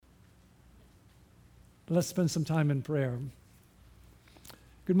Let's spend some time in prayer.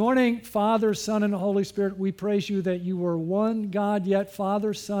 Good morning, Father, Son, and Holy Spirit. We praise you that you are one God, yet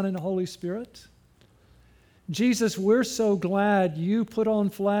Father, Son, and Holy Spirit. Jesus, we're so glad you put on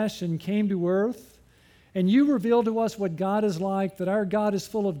flesh and came to earth, and you revealed to us what God is like, that our God is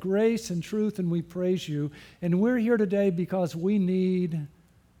full of grace and truth, and we praise you. And we're here today because we need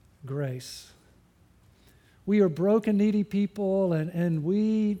grace. We are broken, needy people, and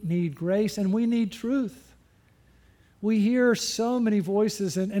we need grace, and we need truth. We hear so many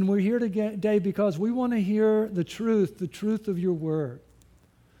voices, and we're here today because we want to hear the truth of your word.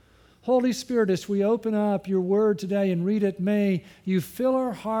 Holy Spirit, as we open up your word today and read it, may you fill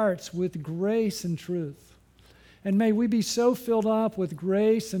our hearts with grace and truth. And may we be so filled up with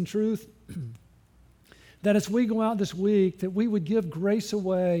grace and truth that as we go out this week, that we would give grace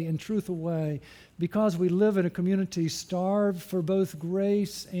away and truth away, because we live in a community starved for both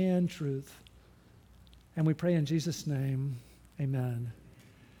grace and truth. And we pray in Jesus' name, amen.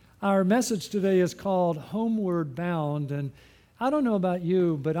 Our message today is called Homeward Bound, and I don't know about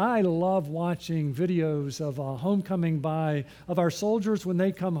you, but I love watching videos of homecoming of our soldiers when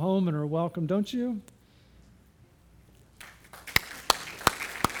they come home and are welcome, don't you?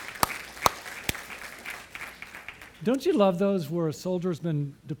 Don't you love those where a soldier's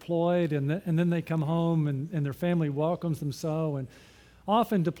been deployed and then they come home and their family welcomes them so, and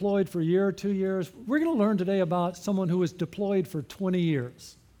often deployed for a year or 2 years? We're going to learn today about someone who was deployed for 20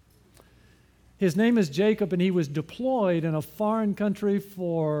 years. His name is Jacob, and he was deployed in a foreign country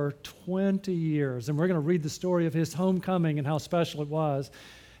for 20 years. And we're going to read the story of his homecoming and how special it was.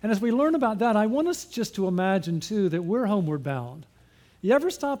 And as we learn about that, I want us just to imagine, too, that we're homeward bound. You ever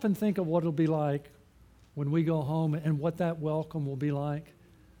stop and think of what it'll be like when we go home and what that welcome will be like?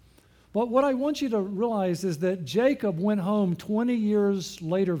 But what I want you to realize is that Jacob went home 20 years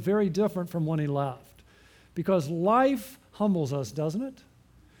later very different from when he left, because life humbles us, doesn't it?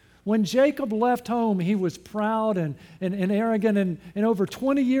 When Jacob left home, he was proud and arrogant, and over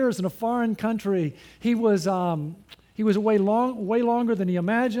 20 years in a foreign country, he was away way longer than he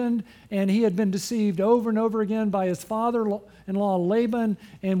imagined, and he had been deceived over and over again by his father-in-law Laban,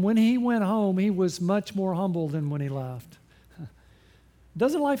 and when he went home, he was much more humble than when he left.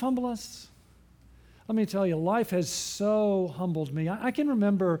 Doesn't life humble us? Let me tell you, life has so humbled me. I can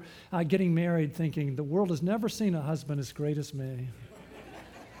remember getting married thinking, the world has never seen a husband as great as me.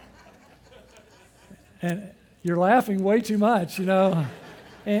 And you're laughing way too much, you know.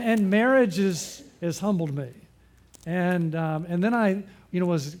 And marriage has humbled me. And then I,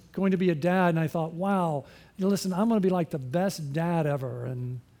 was going to be a dad, and I thought, wow, listen, I'm going to be like the best dad ever.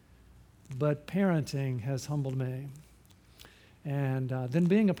 But parenting has humbled me. And then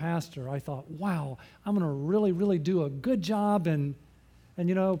being a pastor, I thought, wow, I'm going to really, really do a good job. And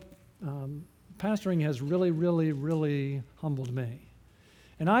pastoring has really, really, really humbled me.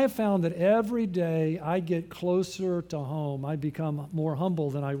 And I have found that every day I get closer to home, I become more humble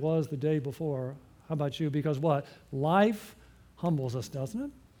than I was the day before. How about you? Because what? Life humbles us, doesn't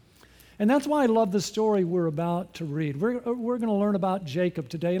it? And that's why I love the story we're about to read. We're going to learn about Jacob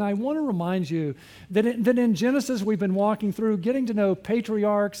today, and I want to remind you that in Genesis we've been walking through getting to know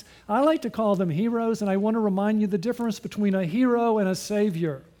patriarchs. I like to call them heroes, and I want to remind you the difference between a hero and a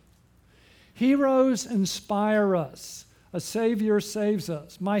savior. Heroes inspire us. A savior saves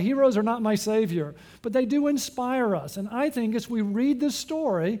us. My heroes are not my savior, but they do inspire us. And I think as we read the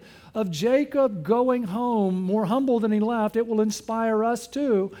story of Jacob going home more humble than he left, it will inspire us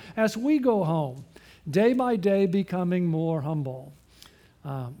too as we go home, day by day becoming more humble.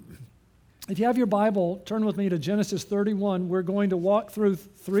 If you have your Bible, turn with me to Genesis 31. We're going to walk through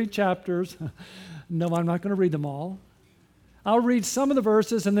 3 chapters. No, I'm not going to read them all. I'll read some of the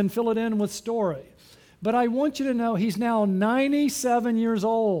verses and then fill it in with story. But I want you to know he's now 97 years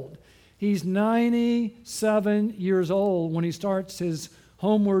old. He's 97 years old when he starts his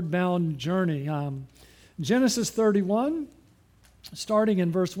homeward bound journey. Genesis 31, starting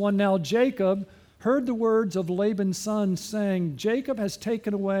in verse 1. Now Jacob heard the words of Laban's son, saying, Jacob has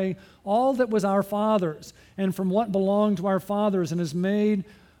taken away all that was our father's, and from what belonged to our fathers, and has made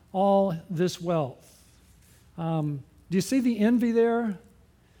all this wealth. Do you see the envy there?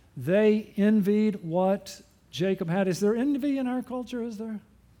 They envied what Jacob had. Is there envy in our culture? Is there?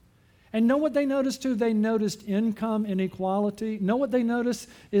 And know what they noticed too? They noticed income inequality. Know what they noticed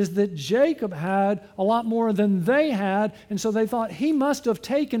is that Jacob had a lot more than they had, and so they thought he must have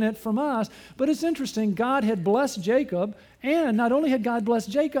taken it from us. But it's interesting, God had blessed Jacob, and not only had God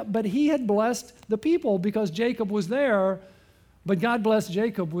blessed Jacob, but he had blessed the people because Jacob was there But God blessed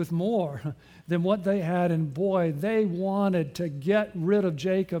Jacob with more than what they had, and boy, they wanted to get rid of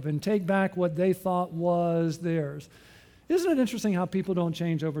Jacob and take back what they thought was theirs. Isn't it interesting how people don't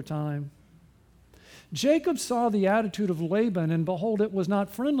change over time? Jacob saw the attitude of Laban, and behold, it was not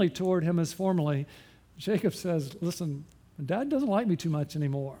friendly toward him as formerly. Jacob says, listen, Dad doesn't like me too much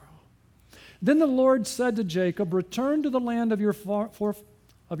anymore. Then the Lord said to Jacob, return to the land of your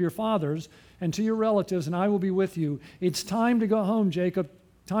fathers and to your relatives, and I will be with you. It's time to go home, Jacob.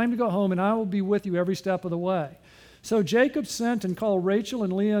 Time to go home, and I will be with you every step of the way. So Jacob sent and called Rachel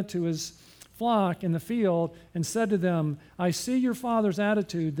and Leah to his flock in the field and said to them, I see your father's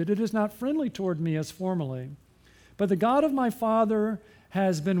attitude, that it is not friendly toward me as formerly. But the God of my father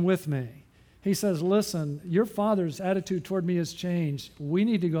has been with me. He says, listen, your father's attitude toward me has changed. We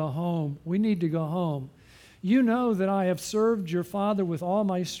need to go home. We need to go home. You know that I have served your father with all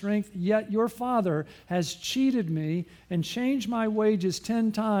my strength, yet your father has cheated me and changed my wages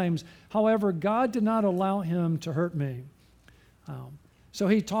 10 times. However, God did not allow him to hurt me. So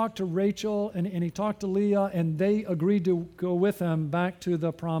he talked to Rachel and he talked to Leah, and they agreed to go with him back to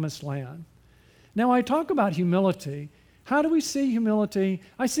the promised land. Now, I talk about humility. How do we see humility?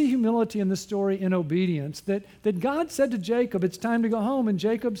 I see humility in this story in obedience, that God said to Jacob, it's time to go home, and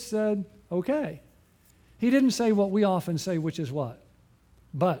Jacob said, okay. He didn't say what we often say, which is what?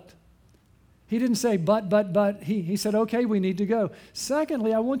 But. He didn't say but. He said, okay, we need to go.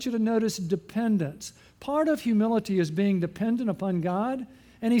 Secondly, I want you to notice dependence. Part of humility is being dependent upon God.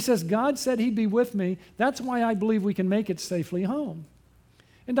 And he says, God said he'd be with me. That's why I believe we can make it safely home.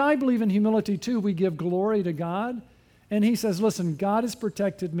 And I believe in humility too. We give glory to God. And he says, listen, God has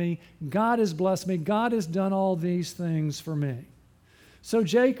protected me. God has blessed me. God has done all these things for me. So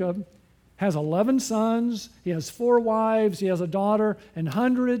Jacob has 11 sons, he has 4 wives, he has a daughter, and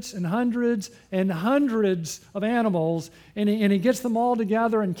hundreds and hundreds and hundreds of animals, and he gets them all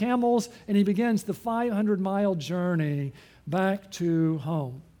together in camels, and he begins the 500-mile journey back to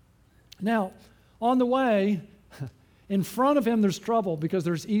home. Now, on the way, in front of him there's trouble because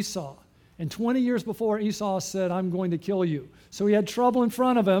there's Esau. And 20 years before, Esau said, I'm going to kill you. So he had trouble in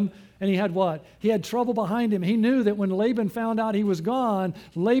front of him, and he had what? He had trouble behind him. He knew that when Laban found out he was gone,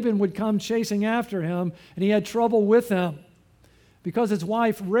 Laban would come chasing after him, and he had trouble with him because his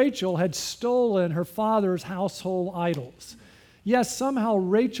wife Rachel had stolen her father's household idols. Yes, somehow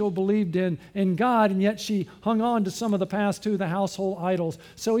Rachel believed in God, and yet she hung on to some of the past too, the household idols.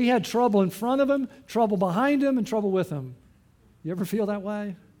 So he had trouble in front of him, trouble behind him, and trouble with him. You ever feel that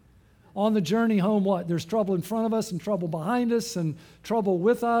way? On the journey home, what? There's trouble in front of us and trouble behind us and trouble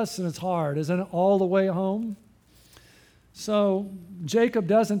with us, and it's hard, isn't it, all the way home? So Jacob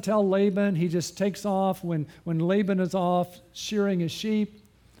doesn't tell Laban. He just takes off when Laban is off shearing his sheep.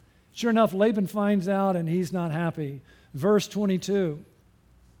 Sure enough, Laban finds out, and he's not happy. Verse 22.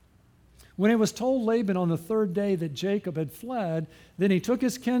 When it was told Laban on the 3rd day that Jacob had fled, then he took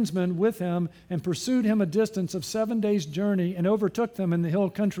his kinsmen with him and pursued him a distance of 7 days' journey and overtook them in the hill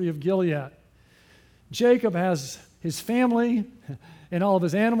country of Gilead. Jacob has his family and all of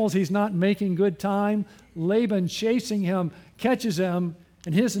his animals. He's not making good time. Laban, chasing him, catches him,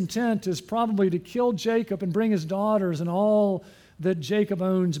 and his intent is probably to kill Jacob and bring his daughters and all that Jacob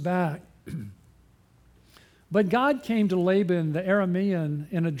owns back. But God came to Laban the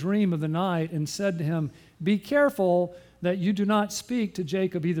Aramean in a dream of the night and said to him, be careful that you do not speak to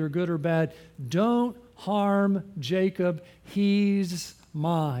Jacob either good or bad. Don't harm Jacob. He's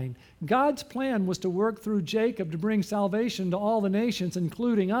mine. God's plan was to work through Jacob to bring salvation to all the nations,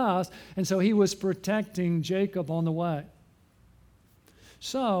 including us, and so he was protecting Jacob on the way.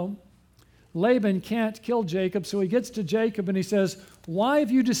 So Laban can't kill Jacob, so he gets to Jacob and he says, why have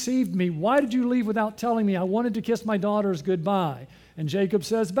you deceived me? Why did you leave without telling me? I wanted to kiss my daughters goodbye. And Jacob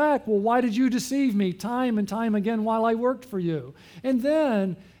says back, well, why did you deceive me time and time again while I worked for you? And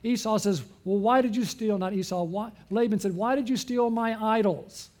then Esau says, well, why did you steal, not Esau, Laban said, why did you steal my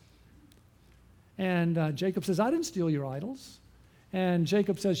idols? And Jacob says, I didn't steal your idols. And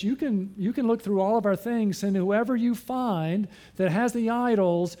Jacob says, you can look through all of our things, and whoever you find that has the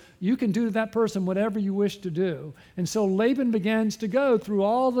idols, you can do to that person whatever you wish to do. And so Laban begins to go through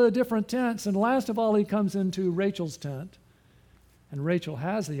all the different tents, and last of all he comes into Rachel's tent. And Rachel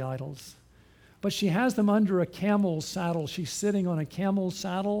has the idols, but she has them under a camel's saddle. She's sitting on a camel's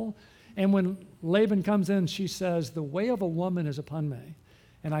saddle, and when Laban comes in, she says, the way of a woman is upon me,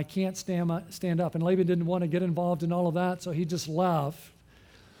 and I can't stand up. And Laban didn't want to get involved in all of that, so he just left.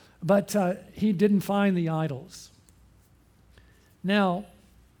 But he didn't find the idols. Now,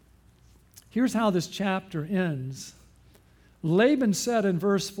 here's how this chapter ends. Laban said in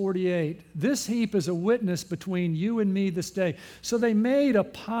verse 48, "This heap is a witness between you and me this day." So they made a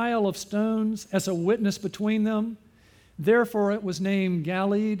pile of stones as a witness between them. Therefore it was named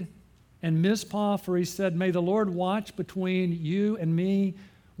Galeed and Mizpah, for he said, "May the Lord watch between you and me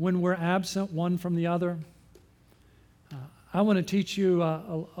when we're absent one from the other." I want to teach you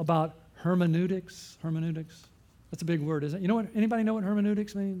about hermeneutics. Hermeneutics. That's a big word, isn't it? You know what? Anybody know what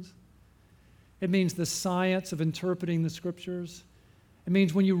hermeneutics means? It means the science of interpreting the scriptures. It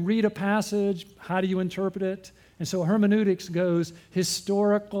means when you read a passage, how do you interpret it? And so hermeneutics goes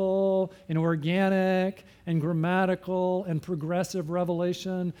historical and organic and grammatical and progressive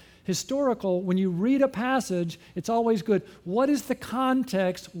revelation. Historical, when you read a passage, it's always good. What is the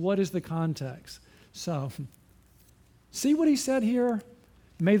context? What is the context? So, see what he said here?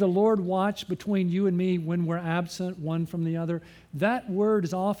 May the Lord watch between you and me when we're absent one from the other. That word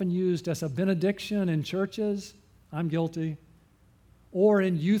is often used as a benediction in churches. I'm guilty. Or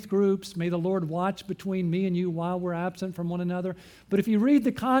in youth groups, may the Lord watch between me and you while we're absent from one another. But if you read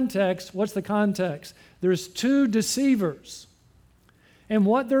the context, what's the context? There's two deceivers. And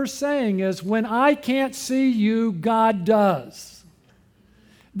what they're saying is, when I can't see you, God does.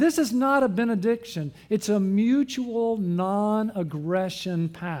 This is not a benediction. It's a mutual non-aggression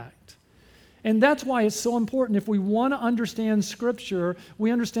pact. And that's why it's so important. If we want to understand Scripture, we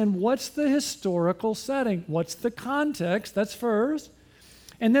understand what's the historical setting, what's the context, that's first.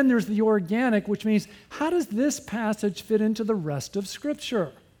 And then there's the organic, which means, how does this passage fit into the rest of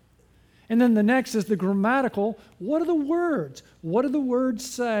Scripture? And then the next is the grammatical. What are the words? What do the words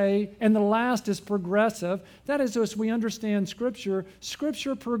say? And the last is progressive. That is, as we understand Scripture,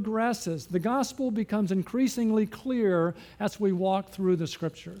 Scripture progresses. The gospel becomes increasingly clear as we walk through the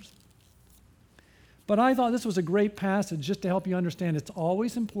Scriptures. But I thought this was a great passage just to help you understand. It's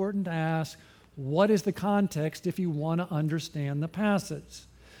always important to ask, what is the context if you want to understand the passage?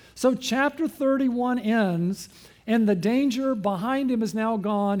 So chapter 31 ends, and the danger behind him is now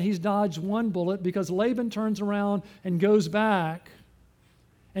gone. He's dodged one bullet because Laban turns around and goes back.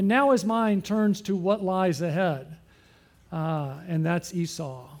 And now his mind turns to what lies ahead. And that's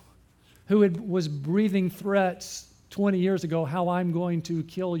Esau, who was breathing threats 20 years ago, how I'm going to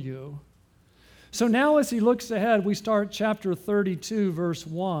kill you. So now as he looks ahead, we start chapter 32, verse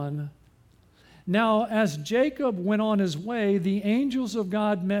 1. Now, as Jacob went on his way, the angels of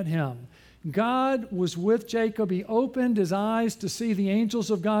God met him. God was with Jacob. He opened his eyes to see the angels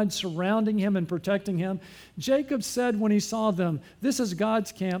of God surrounding him and protecting him. Jacob said when he saw them, "This is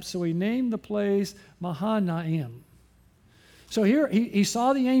God's camp," so he named the place Mahanaim. So here he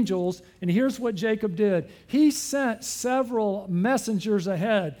saw the angels, and here's what Jacob did. He sent several messengers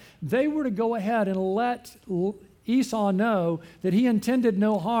ahead. They were to go ahead and let Esau know that he intended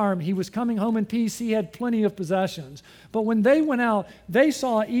no harm. He was coming home in peace. He had plenty of possessions. But when they went out, they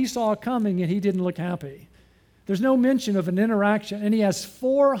saw Esau coming, and he didn't look happy. There's no mention of an interaction, and he has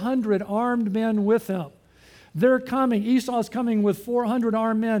 400 armed men with him. They're coming. Esau's coming with 400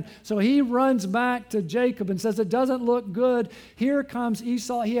 armed men. So he runs back to Jacob and says, "It doesn't look good. Here comes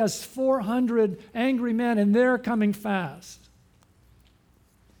Esau. He has 400 angry men, and they're coming fast."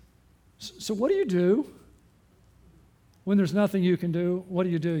 So what do you do when there's nothing you can do? What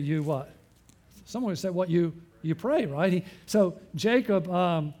do? You what? Someone would say, you pray, right? So Jacob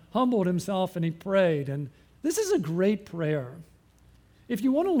humbled himself and he prayed. And this is a great prayer. If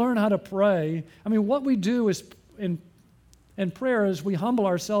you want to learn how to pray, what we do is in prayer is we humble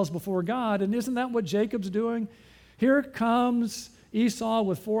ourselves before God. And isn't that what Jacob's doing? Here comes Esau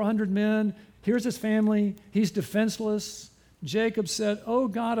with 400 men. Here's his family. He's defenseless. Jacob said, "O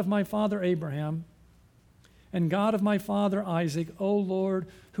God of my father Abraham, and God of my father Isaac, O Lord,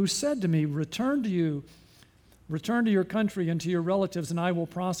 who said to me, return to your country and to your relatives, and I will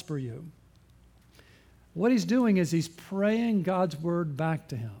prosper you." What he's doing is he's praying God's word back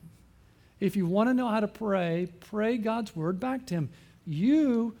to him. If you want to know how to pray, pray God's word back to him.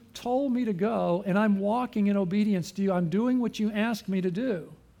 You told me to go, and I'm walking in obedience to you. I'm doing what you asked me to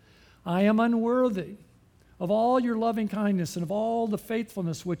do. I am unworthy of all your loving kindness and of all the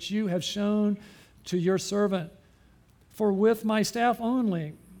faithfulness which you have shown to your servant. For with my staff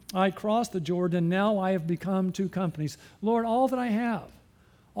only I crossed the Jordan. Now I have become two companies. Lord, all that I have,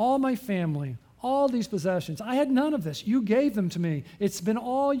 all my family, all these possessions, I had none of this. You gave them to me. It's been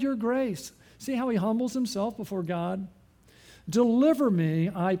all your grace. See how he humbles himself before God? Deliver me,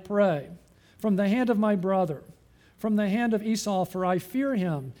 I pray, from the hand of my brother, from the hand of Esau, for I fear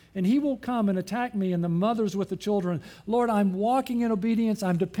him, and he will come and attack me and the mothers with the children. Lord, I'm walking in obedience.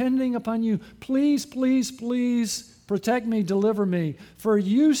 I'm depending upon you. Please, please, please protect me, deliver me. For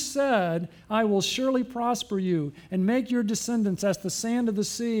you said, I will surely prosper you and make your descendants as the sand of the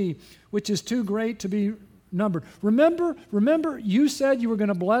sea, which is too great to be numbered. Remember, you said you were going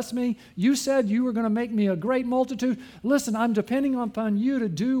to bless me. You said you were going to make me a great multitude. Listen, I'm depending upon you to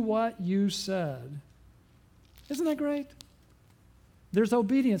do what you said. Isn't that great? There's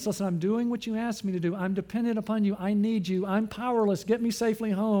obedience. Listen, I'm doing what you asked me to do. I'm dependent upon you. I need you. I'm powerless. Get me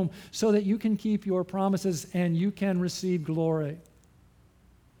safely home so that you can keep your promises and you can receive glory.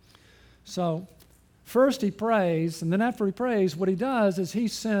 So, first he prays, and then after he prays, what he does is he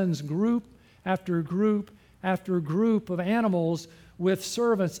sends group after group after group of animals with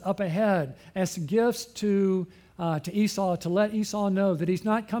servants up ahead as gifts to Esau, to let Esau know that he's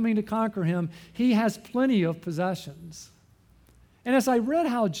not coming to conquer him. He has plenty of possessions. And as I read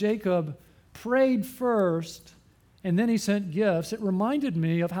how Jacob prayed first and then he sent gifts, it reminded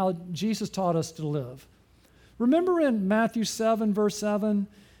me of how Jesus taught us to live. Remember in Matthew 7, verse 7,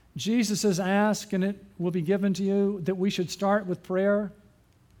 Jesus says, ask and it will be given to you, that we should start with prayer.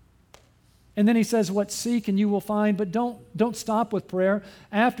 And then he says, what seek and you will find, but don't stop with prayer.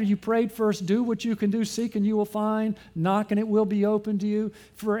 After you prayed first, do what you can do, seek and you will find, knock and it will be open to you.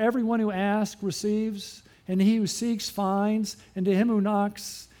 For everyone who asks receives, and he who seeks finds, and to him who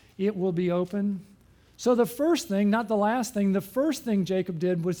knocks it will be open. So the first thing, not the last thing, the first thing Jacob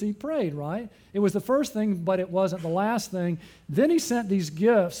did was he prayed, right? It was the first thing, but it wasn't the last thing. Then he sent these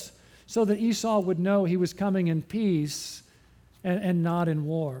gifts so that Esau would know he was coming in peace and not in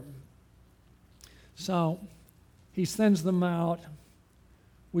war. So he sends them out.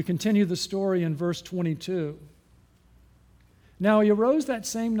 We continue the story in verse 22. Now he arose that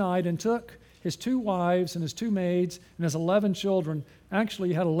same night and took his 2 wives and his 2 maids and his 11 children. Actually,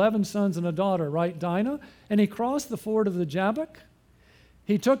 he had 11 sons and a daughter, right, Dinah? And he crossed the ford of the Jabbok.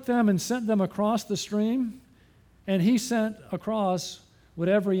 He took them and sent them across the stream, and he sent across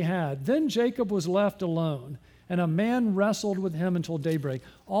whatever he had. Then Jacob was left alone, and a man wrestled with him until daybreak.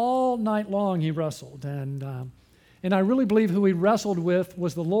 All night long he wrestled, and I really believe who he wrestled with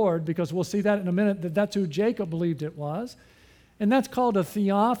was the Lord, because we'll see that in a minute, that's who Jacob believed it was. And that's called a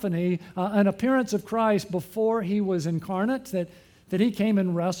theophany, an appearance of Christ before he was incarnate, that he came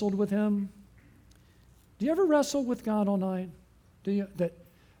and wrestled with him. Do you ever wrestle with God all night? That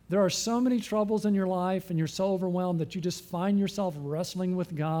there are so many troubles in your life and you're so overwhelmed that you just find yourself wrestling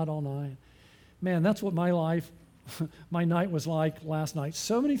with God all night? Man, that's what my night was like last night.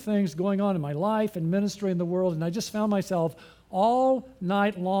 So many things going on in my life and ministry in the world, and I just found myself all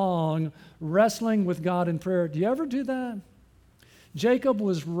night long wrestling with God in prayer. Do you ever do that? Jacob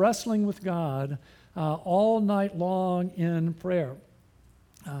was wrestling with God all night long in prayer.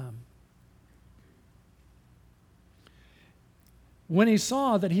 When he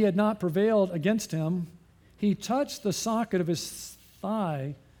saw that he had not prevailed against him, he touched the socket of his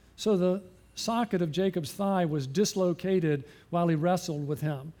thigh, so the socket of Jacob's thigh was dislocated while he wrestled with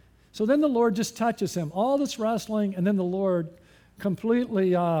him. So then the Lord just touches him. All this wrestling, and then the Lord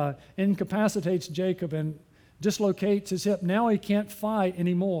completely incapacitates Jacob and dislocates his hip. Now he can't fight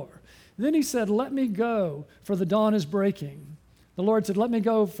anymore. Then he said, let me go, for the dawn is breaking. The Lord said, let me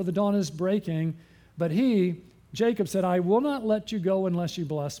go, for the dawn is breaking. But Jacob said, I will not let you go unless you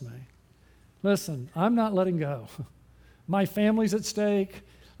bless me. Listen, I'm not letting go. My family's at stake.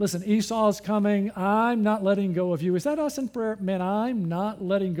 Listen, Esau's coming. I'm not letting go of you. Is that us in prayer? Man, I'm not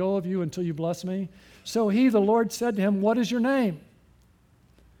letting go of you until you bless me. So the Lord said to him, what is your name?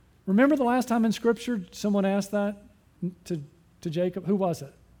 Remember the last time in Scripture someone asked that to Jacob? Who was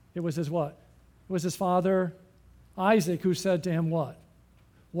it? It was his what? It was his father, Isaac, who said to him what?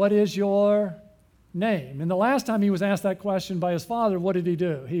 What is your name? And the last time he was asked that question by his father, what did he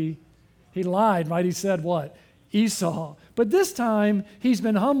do? He lied, right? He said what? Esau. But this time, he's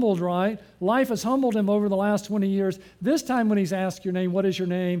been humbled, right? Life has humbled him over the last 20 years. This time when he's asked your name, what is your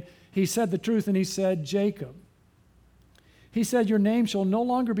name? He said the truth, and he said Jacob. He said, your name shall no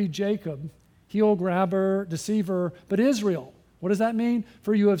longer be Jacob, heel grabber, deceiver, but Israel. What does that mean?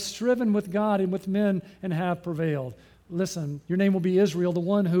 For you have striven with God and with men and have prevailed. Listen, your name will be Israel, the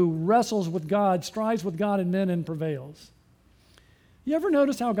one who wrestles with God, strives with God and men and prevails. You ever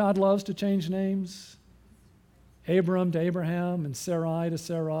notice how God loves to change names? Abram to Abraham, and Sarai to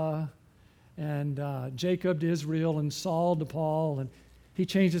Sarah, and Jacob to Israel, and Saul to Paul, and he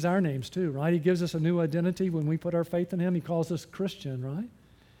changes our names too, right? He gives us a new identity when we put our faith in him. He calls us Christian,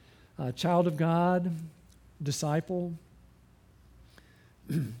 right? Child of God, disciple.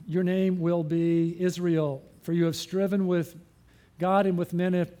 Your name will be Israel, for you have striven with God and with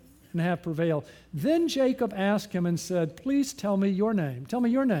men and have prevailed. Then Jacob asked him and said, please tell me your name. Tell me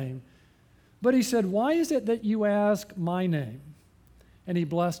your name. But he said, why is it that you ask my name? And he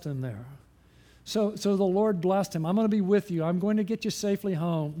blessed him there. So the Lord blessed him. I'm going to be with you. I'm going to get you safely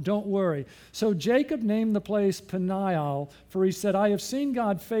home. Don't worry. So Jacob named the place Peniel, for he said, I have seen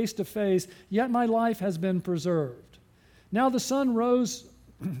God face to face, yet my life has been preserved. Now the sun rose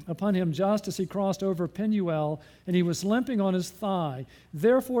upon him just as he crossed over Penuel, and he was limping on his thigh.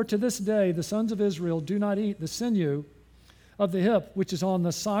 Therefore to this day the sons of Israel do not eat the sinew of the hip, which is on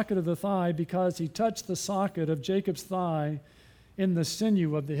the socket of the thigh, because he touched the socket of Jacob's thigh in the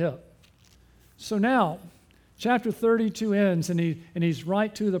sinew of the hip. So now, chapter 32 ends, and he's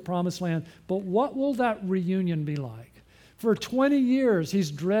right to the promised land. But what will that reunion be like? For 20 years, he's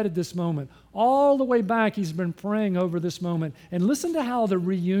dreaded this moment. All the way back, he's been praying over this moment. And listen to how the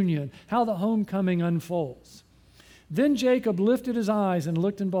reunion, how the homecoming unfolds. Then Jacob lifted his eyes and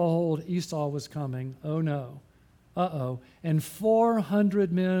looked, and behold, Esau was coming. Oh no. And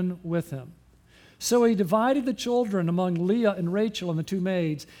 400 men with him. So he divided the children among Leah and Rachel and the two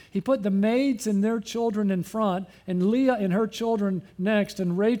maids. He put the maids and their children in front, and Leah and her children next,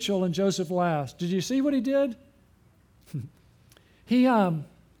 and Rachel and Joseph last. Did you see what he did?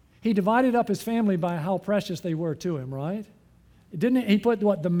 He divided up his family by how precious they were to him, right? Didn't he put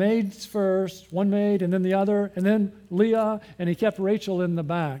the maids first, one maid, and then the other, and then Leah, and he kept Rachel in the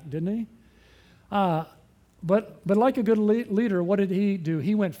back, didn't he? But like a good leader, what did he do?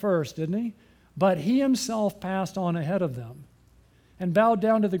 He went first, didn't he? But he himself passed on ahead of them and bowed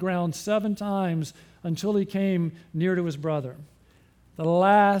down to the ground 7 times until he came near to his brother. The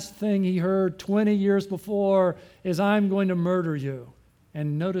last thing he heard 20 years before is, I'm going to murder you.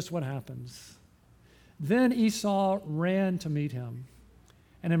 And notice what happens. Then Esau ran to meet him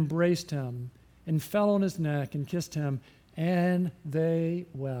and embraced him and fell on his neck and kissed him, and they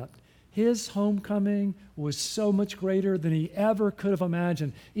wept. His homecoming was so much greater than he ever could have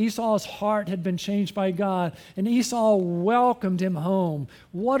imagined. Esau's heart had been changed by God, and Esau welcomed him home.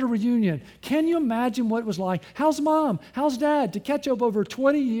 What a reunion. Can you imagine what it was like? How's mom? How's dad? To catch up over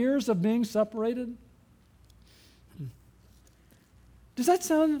 20 years of being separated? Does that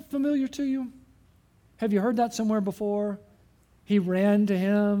sound familiar to you? Have you heard that somewhere before? He ran to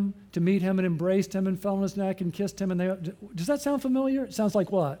him to meet him and embraced him and fell on his neck and kissed him. Does that sound familiar? It sounds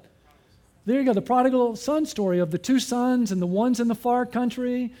like what? There you go, the prodigal son story of the 2 sons, and the one's in the far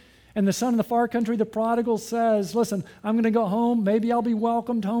country, and the son in the far country, the prodigal, says, listen, I'm going to go home. Maybe I'll be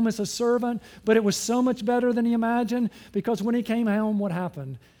welcomed home as a servant. But it was so much better than he imagined, because when he came home, what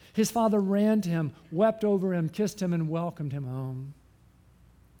happened? His father ran to him, wept over him, kissed him, and welcomed him home.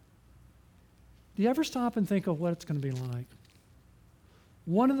 Do you ever stop and think of what it's going to be like?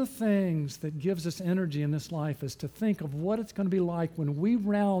 One of the things that gives us energy in this life is to think of what it's going to be like when we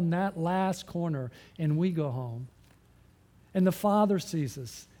round that last corner and we go home. And the Father sees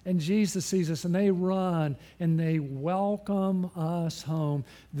us, and Jesus sees us, and they run and they welcome us home.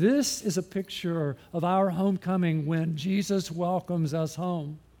 This is a picture of our homecoming when Jesus welcomes us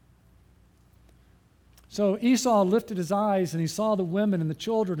home. So Esau lifted his eyes and he saw the women and the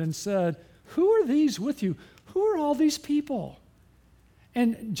children and said, who are these with you? Who are all these people?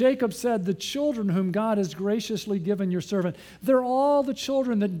 And Jacob said, the children whom God has graciously given your servant. They're all the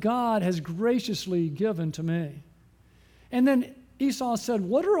children that God has graciously given to me. And then Esau said,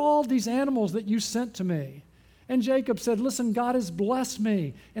 what are all these animals that you sent to me? And Jacob said, listen, God has blessed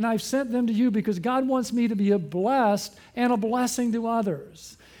me, and I've sent them to you because God wants me to be a blessed and a blessing to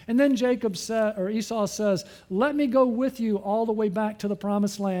others. And then Esau says, let me go with you all the way back to the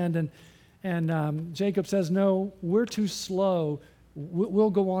promised land. And Jacob says, no, we're too slow.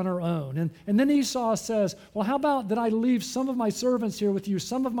 We'll go on our own. And then Esau says, well, how about that I leave some of my servants here with you,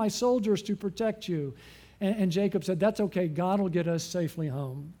 some of my soldiers to protect you? And Jacob said, that's okay. God will get us safely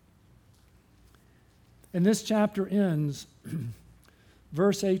home. And this chapter ends,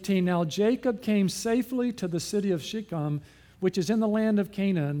 verse 18. Now Jacob came safely to the city of Shechem, which is in the land of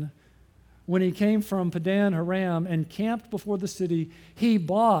Canaan. When he came from Padan Aram and camped before the city, he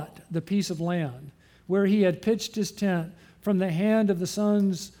bought the piece of land where he had pitched his tent from the hand of the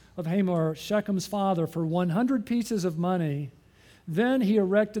sons of Hamor, Shechem's father, for 100 pieces of money. Then he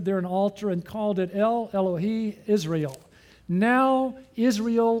erected there an altar and called it El Elohi Israel. Now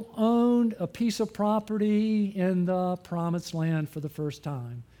Israel owned a piece of property in the promised land for the first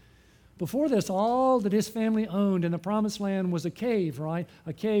time. Before this, all that his family owned in the promised land was a cave, right?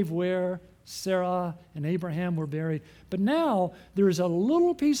 A cave where Sarah and Abraham were buried. But now there is a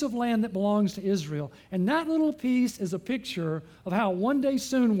little piece of land that belongs to Israel. And that little piece is a picture of how one day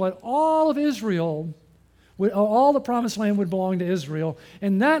soon what all of Israel, all the promised land would belong to Israel.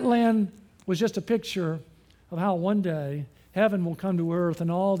 And that land was just a picture of how one day Heaven will come to earth,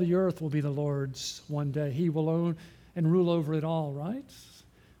 and all the earth will be the Lord's one day. He will own and rule over it all, right?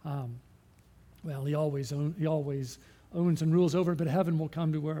 Well, he always owns and rules over it, but heaven will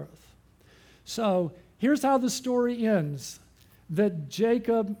come to earth. So here's how the story ends. That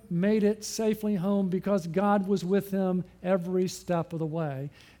Jacob made it safely home because God was with him every step of the way.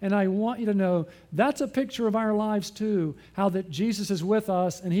 And I want you to know that's a picture of our lives too, how that Jesus is with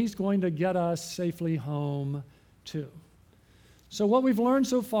us and he's going to get us safely home too. So what we've learned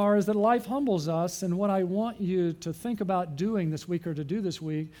so far is that life humbles us, and what I want you to think about doing this week or to do this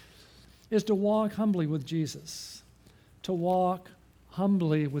week is to walk humbly with Jesus. To walk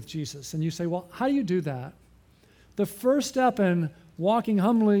humbly with Jesus. And you say, well, how do you do that? The first step in walking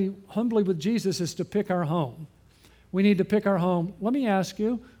humbly with Jesus is to pick our home. We need to pick our home. Let me ask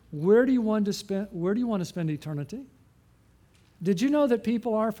you, where do you want to spend eternity? Did you know that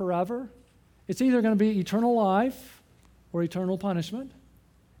people are forever? It's either going to be eternal life or eternal punishment.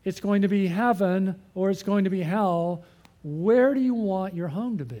 It's going to be heaven or it's going to be hell. Where do you want your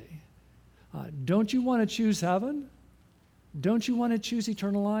home to be? Don't you want to choose heaven? Don't you want to choose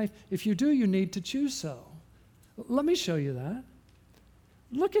eternal life? If you do, you need to choose so. Let me show you that.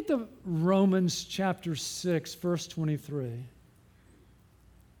 Look at the Romans chapter 6, verse 23.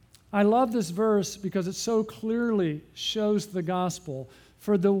 I love this verse because it so clearly shows the gospel.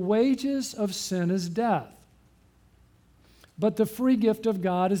 For the wages of sin is death, but the free gift of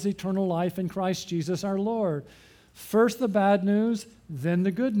God is eternal life in Christ Jesus our Lord. First the bad news, then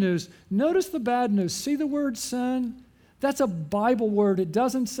the good news. Notice the bad news. See the word sin? That's a Bible word. It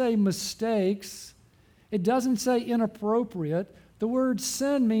doesn't say mistakes. It doesn't say inappropriate. The word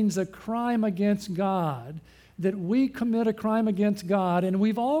sin means a crime against God, that we commit a crime against God, and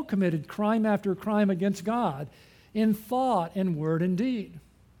we've all committed crime after crime against God in thought and word and deed.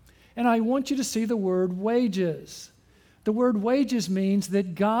 And I want you to see the word wages. The word wages means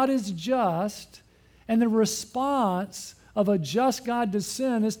that God is just, and the response of a just God to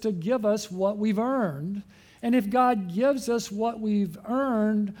sin is to give us what we've earned. And if God gives us what we've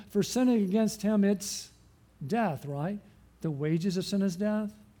earned for sinning against him, it's death, right? The wages of sin is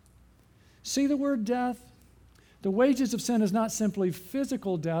death. See the word death? The wages of sin is not simply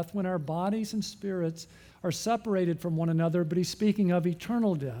physical death when our bodies and spirits are separated from one another, but he's speaking of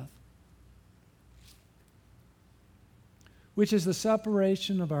eternal death, which is the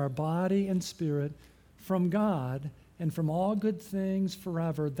separation of our body and spirit from God and from all good things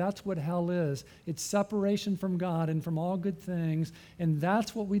forever. That's what hell is. It's separation from God and from all good things, and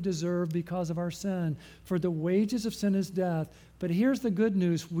that's what we deserve because of our sin. For the wages of sin is death. But here's the good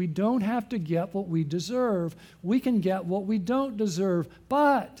news. We don't have to get what we deserve. We can get what we don't deserve.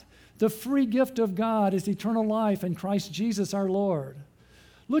 But the free gift of God is eternal life in Christ Jesus our Lord.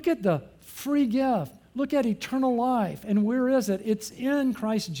 Look at the free gift. Look at eternal life. And where is it? It's in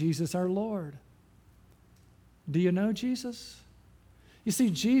Christ Jesus our Lord. Do you know Jesus? You see,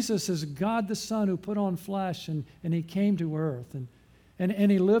 Jesus is God the Son who put on flesh and he came to earth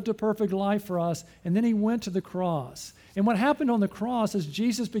and he lived a perfect life for us, and then he went to the cross. And what happened on the cross is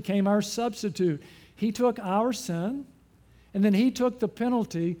Jesus became our substitute. He took our sin, and then he took the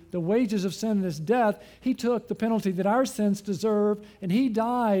penalty, the wages of sin is death. He took the penalty that our sins deserved, and he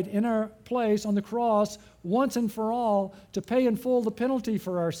died in our place on the cross once and for all to pay in full the penalty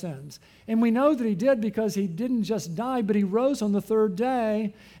for our sins. And we know that he did because he didn't just die, but he rose on the third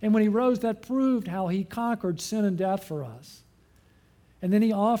day. And when he rose, that proved how he conquered sin and death for us. And then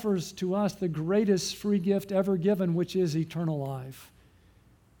he offers to us the greatest free gift ever given, which is eternal life.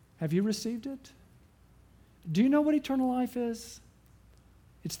 Have you received it? Do you know what eternal life is?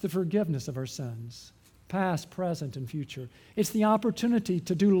 It's the forgiveness of our sins, past, present, and future. It's the opportunity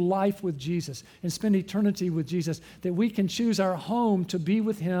to do life with Jesus and spend eternity with Jesus, that we can choose our home to be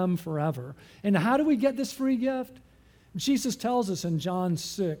with him forever. And how do we get this free gift? Jesus tells us in John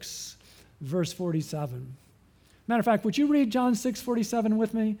 6, verse 47. Matter of fact, would you read John 6:47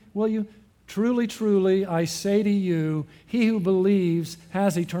 with me? Will you? Truly, truly, I say to you, he who believes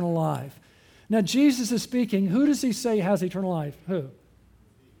has eternal life. Now, Jesus is speaking. Who does he say has eternal life? Who?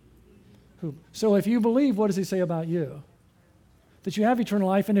 So if you believe, what does he say about you? That you have eternal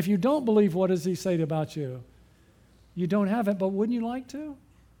life. And if you don't believe, what does he say about you? You don't have it, but wouldn't you like to?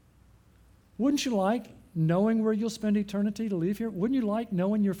 Wouldn't you like knowing where you'll spend eternity to leave here? Wouldn't you like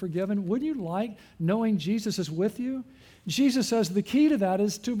knowing you're forgiven? Wouldn't you like knowing Jesus is with you? Jesus says the key to that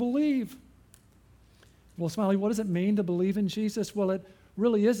is to believe. Well, Smiley, what does it mean to believe in Jesus? Well, it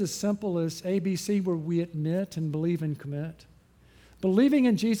really is as simple as ABC, where we admit and believe and commit. Believing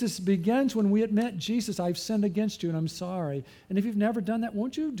in Jesus begins when we admit, Jesus, I've sinned against you and I'm sorry. And if you've never done that,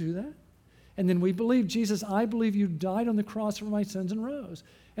 won't you do that? And then we believe, Jesus, I believe you died on the cross for my sins and rose.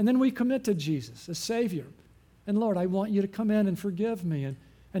 And then we commit to Jesus as Savior. And Lord, I want you to come in and forgive me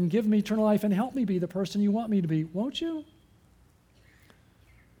and give me eternal life and help me be the person you want me to be. Won't you?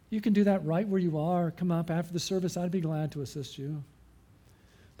 You can do that right where you are. Come up after the service. I'd be glad to assist you.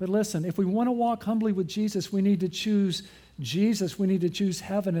 But listen, if we want to walk humbly with Jesus, we need to choose Jesus. We need to choose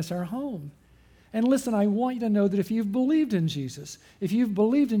heaven as our home. And listen, I want you to know that if you've believed in Jesus,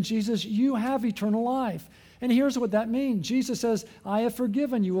 you have eternal life. And here's what that means. Jesus says, I have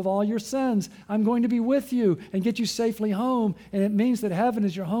forgiven you of all your sins. I'm going to be with you and get you safely home. And it means that heaven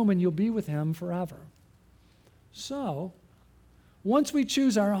is your home and you'll be with him forever. So, once we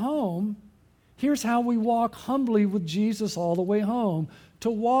choose our home, here's how we walk humbly with Jesus all the way home. To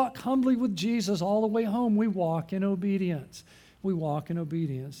walk humbly with Jesus all the way home, we walk in obedience. We walk in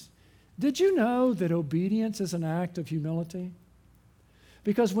obedience. Did you know that obedience is an act of humility?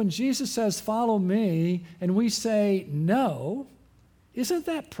 Because when Jesus says, follow me, and we say no, isn't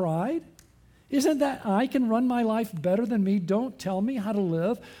that pride? Isn't that I can run my life better than me? Don't tell me how to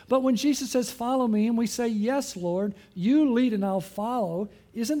live. But when Jesus says, follow me, and we say, yes, Lord, you lead and I'll follow,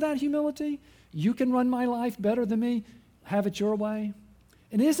 isn't that humility? You can run my life better than me. Have it your way.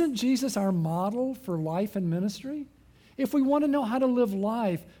 And isn't Jesus our model for life and ministry? If we want to know how to live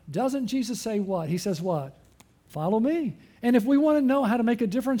life, doesn't Jesus say what? He says what? Follow me. And if we want to know how to make a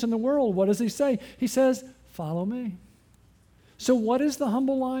difference in the world, what does he say? He says, follow me. So what is the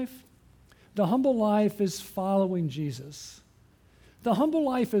humble life? The humble life is following Jesus. The humble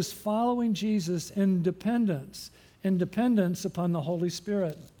life is following Jesus in dependence upon the Holy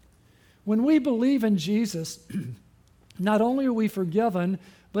Spirit. When we believe in Jesus, not only are we forgiven,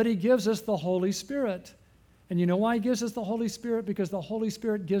 but he gives us the Holy Spirit. And you know why he gives us the Holy Spirit? Because the Holy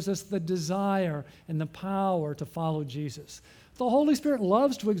Spirit gives us the desire and the power to follow Jesus. The Holy Spirit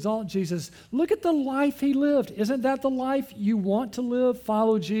loves to exalt Jesus. Look at the life he lived. Isn't that the life you want to live?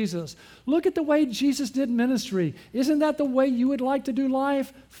 Follow Jesus. Look at the way Jesus did ministry. Isn't that the way you would like to do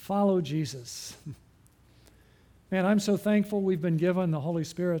life? Follow Jesus. Man, I'm so thankful we've been given the Holy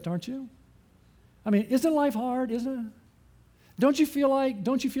Spirit, aren't you? I mean, isn't life hard, isn't it? Don't you feel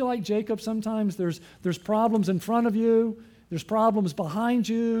like Jacob sometimes? There's problems in front of you. There's problems behind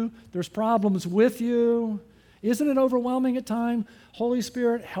you. There's problems with you. Isn't it overwhelming at times? Holy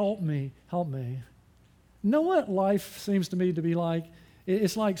Spirit, help me, help me. Know what life seems to me to be like?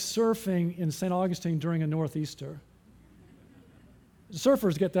 It's like surfing in St. Augustine during a northeaster.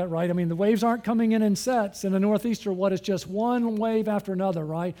 Surfers get that right. I mean, the waves aren't coming in sets. In a northeaster, what is just one wave after another,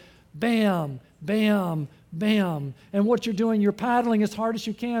 right? Bam, bam, bam. And what you're doing, you're paddling as hard as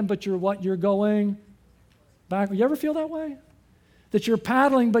you can, but you're going back. You ever feel that way? That you're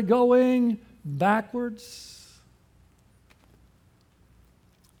paddling but going backwards?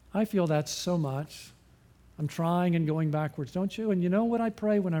 I feel that so much. I'm trying and going backwards, don't you? And you know what I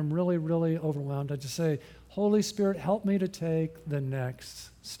pray when I'm really, really overwhelmed? I just say, Holy Spirit, help me to take the next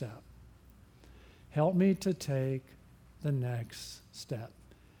step. Help me to take the next step.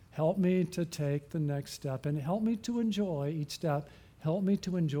 Help me to take the next step, and help me to enjoy each step. Help me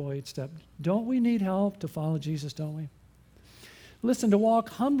to enjoy each step. Don't we need help to follow Jesus, don't we? Listen, to walk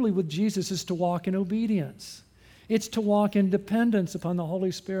humbly with Jesus is to walk in obedience. It's to walk in dependence upon the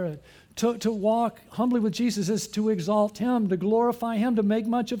Holy Spirit. To walk humbly with Jesus is to exalt him, to glorify him, to make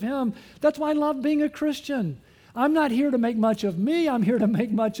much of him. That's why I love being a Christian. I'm not here to make much of me. I'm here to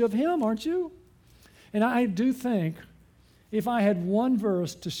make much of him, aren't you? And I do think if I had one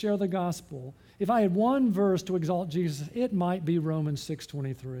verse to share the gospel, if I had one verse to exalt Jesus, it might be Romans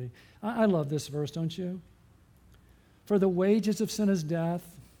 6:23. I love this verse, don't you? For the wages of sin is death,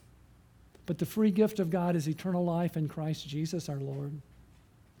 but the free gift of God is eternal life in Christ Jesus our Lord.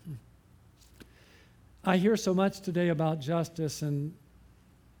 I hear so much today about justice, and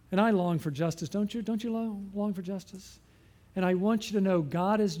I long for justice, don't you? Don't you long for justice? And I want you to know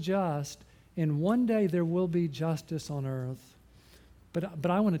God is just, and one day there will be justice on earth. But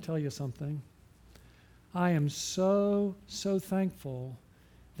I want to tell you something. I am so thankful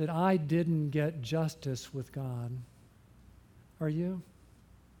that I didn't get justice with God. Are you?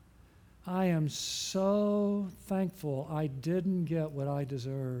 I am so thankful I didn't get what I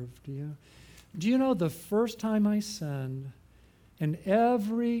deserved. Do you know the first time I sinned, and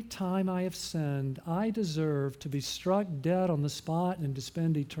every time I have sinned, I deserve to be struck dead on the spot and to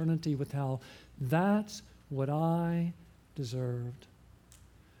spend eternity with hell. That's what I deserved.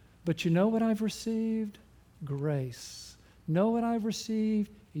 But you know what I've received? Grace. Know what I've received?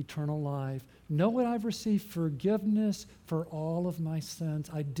 Eternal life. Know what I've received? Forgiveness for all of my sins.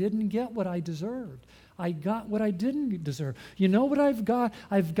 I didn't get what I deserved. I got what I didn't deserve. You know what I've got?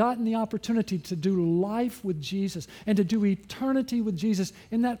 I've gotten the opportunity to do life with Jesus and to do eternity with Jesus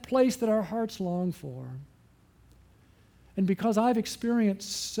in that place that our hearts long for. And because I've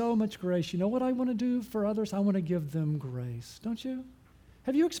experienced so much grace, you know what I want to do for others? I want to give them grace. Don't you?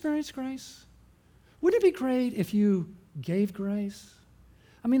 Have you experienced grace? Wouldn't it be great if you gave grace?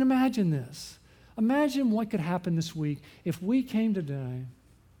 I mean, imagine this. Imagine what could happen this week if we came today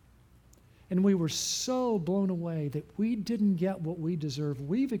and we were so blown away that we didn't get what we deserve.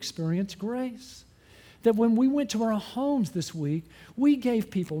 We've experienced grace. That when we went to our homes this week, we gave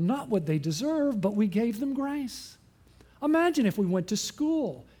people not what they deserve, but we gave them grace. Imagine if we went to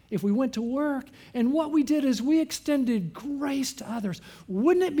school, if we went to work, and what we did is we extended grace to others.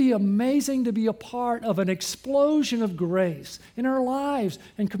 Wouldn't it be amazing to be a part of an explosion of grace in our lives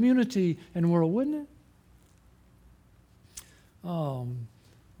and community and world, wouldn't it?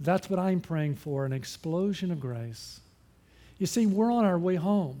 That's what I'm praying for, an explosion of grace. You see, we're on our way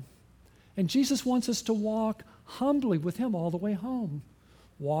home, and Jesus wants us to walk humbly with him all the way home,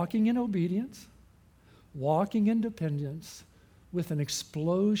 walking in obedience, walking in dependence, with an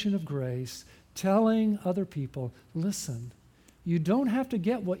explosion of grace, telling other people, listen, you don't have to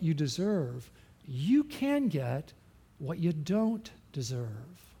get what you deserve. You can get what you don't deserve.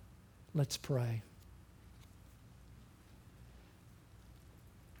 Let's pray.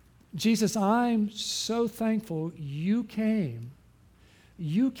 Jesus, I'm so thankful you came.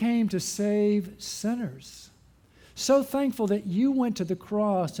 You came to save sinners. So thankful that you went to the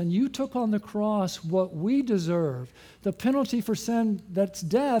cross and you took on the cross what we deserve, the penalty for sin, that's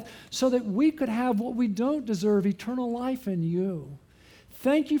death, so that we could have what we don't deserve, eternal life in you.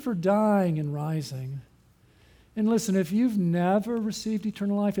 Thank you for dying and rising. And listen, if you've never received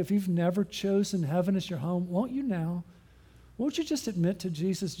eternal life, if you've never chosen heaven as your home, won't you now? Won't you just admit to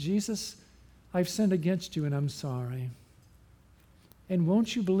Jesus, Jesus, I've sinned against you and I'm sorry. And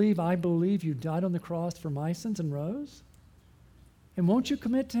won't you believe, I believe you died on the cross for my sins and rose? And won't you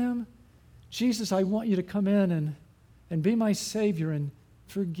commit to him? Jesus, I want you to come in and be my Savior and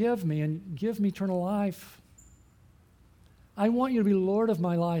forgive me and give me eternal life. I want you to be Lord of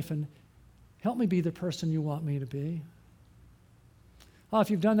my life and help me be the person you want me to be. If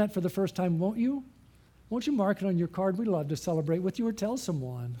you've done that for the first time, won't you? Won't you mark it on your card? We'd love to celebrate with you or tell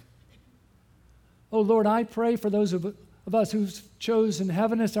someone. Oh, Lord, I pray for those of us who've chosen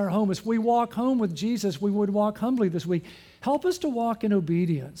heaven as our home. As we walk home with Jesus, we would walk humbly this week. Help us to walk in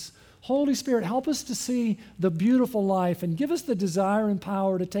obedience. Holy Spirit, help us to see the beautiful life and give us the desire and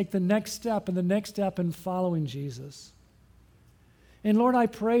power to take the next step in following Jesus. And Lord, I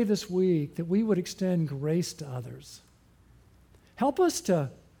pray this week that we would extend grace to others. Help us to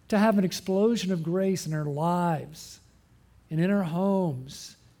have an explosion of grace in our lives and in our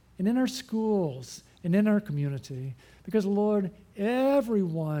homes and in our schools and in our community. Because, Lord,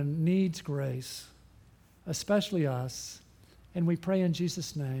 everyone needs grace, especially us. And we pray in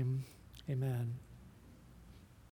Jesus' name, amen.